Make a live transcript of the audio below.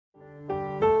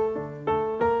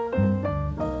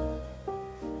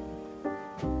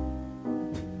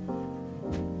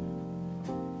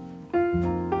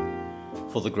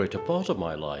For the greater part of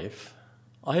my life,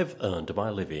 I have earned my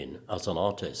living as an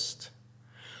artist.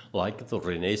 Like the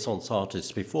Renaissance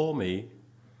artists before me,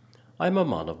 I am a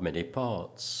man of many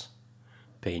parts: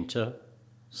 painter,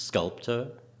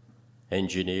 sculptor,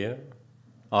 engineer,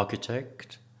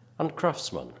 architect, and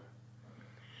craftsman.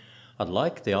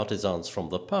 Unlike the artisans from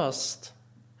the past,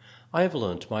 I have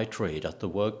learnt my trade at the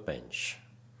workbench.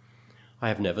 I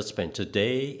have never spent a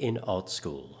day in art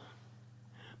school.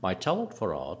 My talent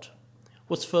for art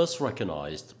was first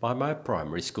recognized by my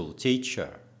primary school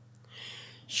teacher.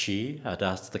 She had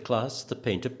asked the class to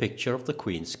paint a picture of the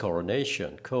Queen's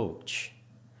coronation coach,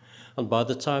 and by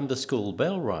the time the school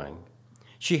bell rang,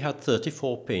 she had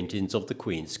 34 paintings of the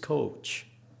Queen's coach.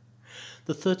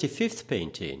 The 35th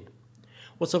painting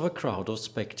was of a crowd of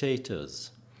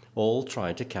spectators, all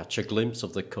trying to catch a glimpse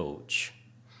of the coach.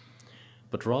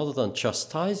 But rather than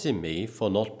chastising me for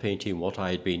not painting what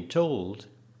I had been told,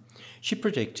 she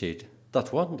predicted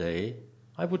that one day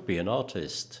I would be an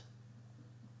artist.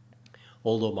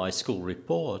 Although my school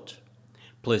report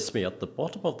placed me at the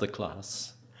bottom of the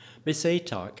class, Miss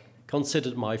Atack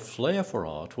considered my flair for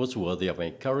art was worthy of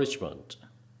encouragement.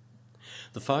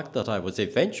 The fact that I was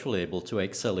eventually able to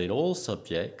excel in all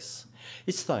subjects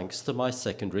is thanks to my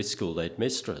secondary school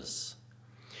headmistress.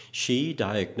 She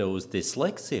diagnosed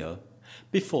dyslexia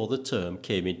before the term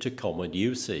came into common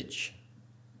usage.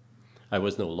 I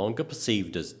was no longer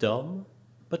perceived as dumb,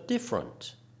 but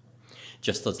different.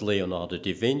 Just as Leonardo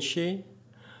da Vinci,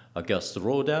 Auguste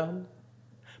Rodin,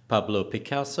 Pablo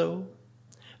Picasso,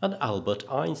 and Albert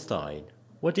Einstein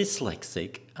were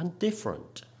dyslexic and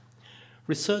different.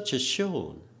 Research has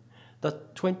shown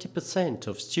that 20%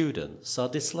 of students are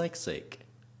dyslexic,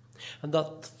 and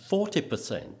that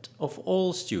 40% of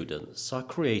all students are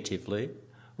creatively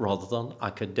rather than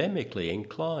academically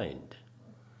inclined.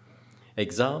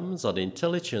 Exams and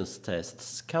intelligence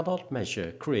tests cannot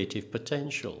measure creative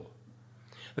potential.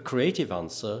 A creative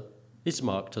answer is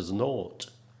marked as naught.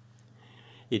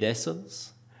 In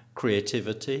essence,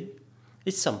 creativity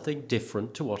is something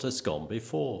different to what has gone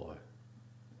before.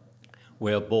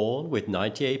 We are born with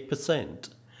 98%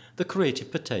 the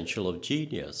creative potential of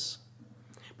genius,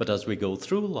 but as we go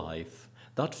through life,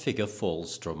 that figure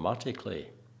falls dramatically.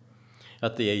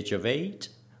 At the age of 8,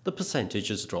 the percentage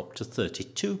has dropped to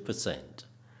 32%.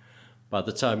 By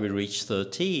the time we reach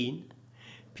 13,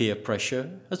 peer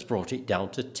pressure has brought it down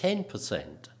to 10%.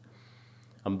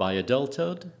 And by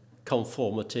adulthood,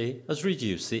 conformity has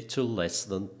reduced it to less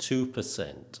than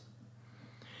 2%.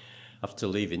 After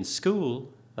leaving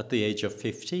school, at the age of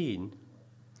 15,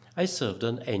 I served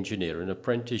an engineering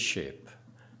apprenticeship,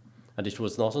 and it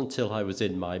was not until I was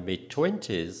in my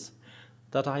mid-20s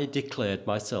that I declared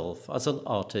myself as an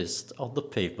artist on the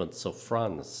pavements of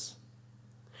France.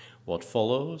 What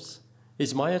follows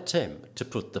is my attempt to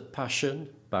put the passion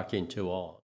back into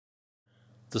art.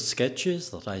 The sketches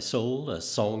that I sold as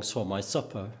songs for my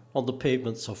supper on the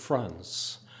pavements of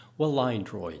France were line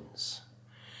drawings.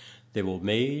 They were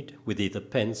made with either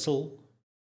pencil,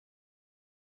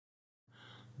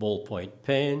 ballpoint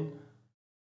pen,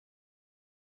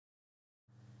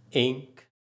 ink,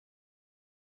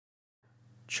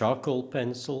 charcoal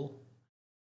pencil,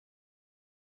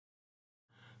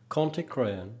 Conte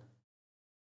crayon,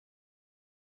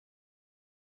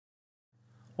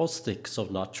 or sticks of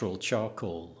natural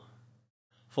charcoal.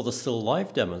 For the still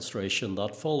life demonstration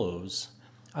that follows,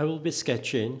 I will be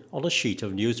sketching on a sheet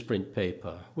of newsprint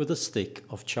paper with a stick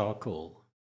of charcoal.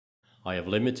 I have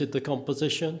limited the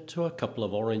composition to a couple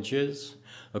of oranges,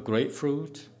 a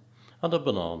grapefruit, and a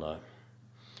banana.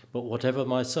 But whatever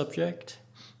my subject,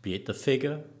 be it the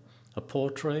figure, a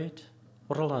portrait,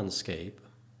 or a landscape,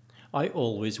 I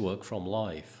always work from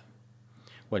life.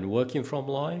 When working from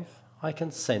life, I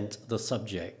can scent the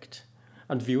subject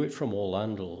and view it from all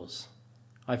angles.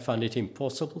 I find it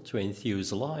impossible to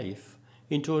infuse life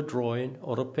into a drawing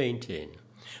or a painting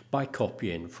by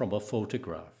copying from a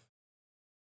photograph.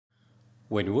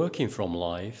 When working from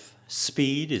life,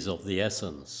 speed is of the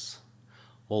essence.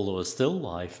 Although a still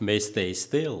life may stay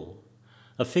still,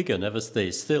 a figure never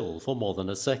stays still for more than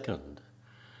a second,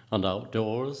 and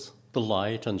outdoors, the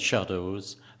light and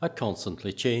shadows are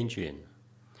constantly changing.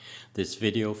 This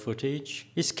video footage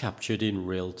is captured in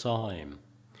real time,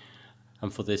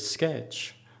 and for this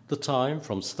sketch, the time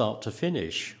from start to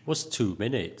finish was 2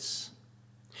 minutes.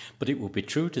 But it would be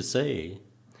true to say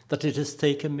that it has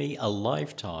taken me a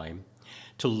lifetime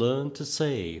to learn to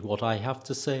say what I have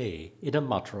to say in a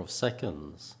matter of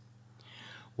seconds.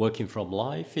 Working from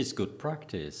life is good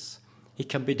practice. It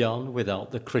can be done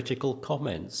without the critical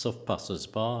comments of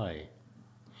passers-by.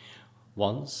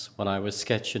 Once, when I was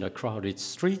sketching a crowded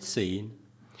street scene,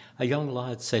 a young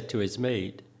lad said to his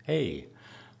mate, "Hey,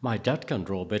 my dad can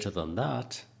draw better than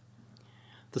that."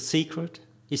 The secret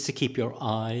is to keep your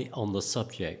eye on the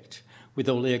subject, with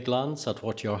only a glance at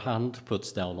what your hand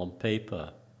puts down on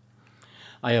paper.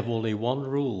 I have only one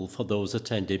rule for those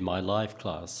attending my life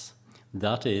class.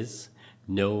 That is,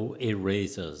 no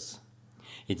erasers.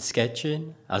 In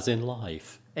sketching, as in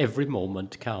life, every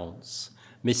moment counts,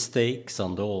 mistakes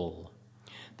and all.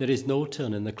 There is no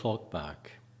turning the clock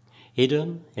back.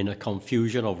 Hidden in a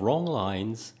confusion of wrong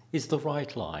lines is the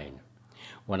right line.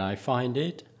 When I find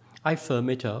it, I firm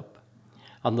it up,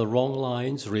 and the wrong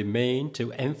lines remain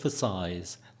to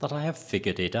emphasize that I have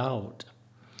figured it out.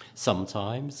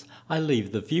 Sometimes I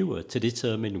leave the viewer to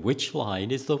determine which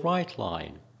line is the right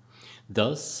line.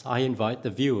 Thus, I invite the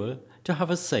viewer to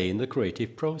have a say in the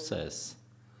creative process.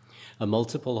 A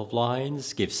multiple of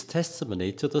lines gives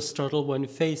testimony to the struggle one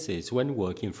faces when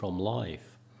working from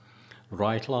life.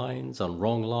 Right lines and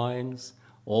wrong lines,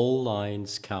 all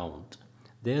lines count.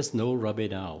 There's no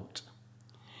rubbing out.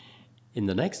 In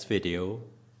the next video,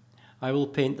 I will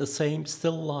paint the same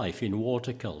still life in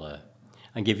watercolor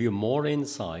and give you more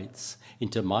insights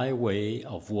into my way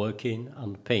of working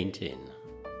and painting.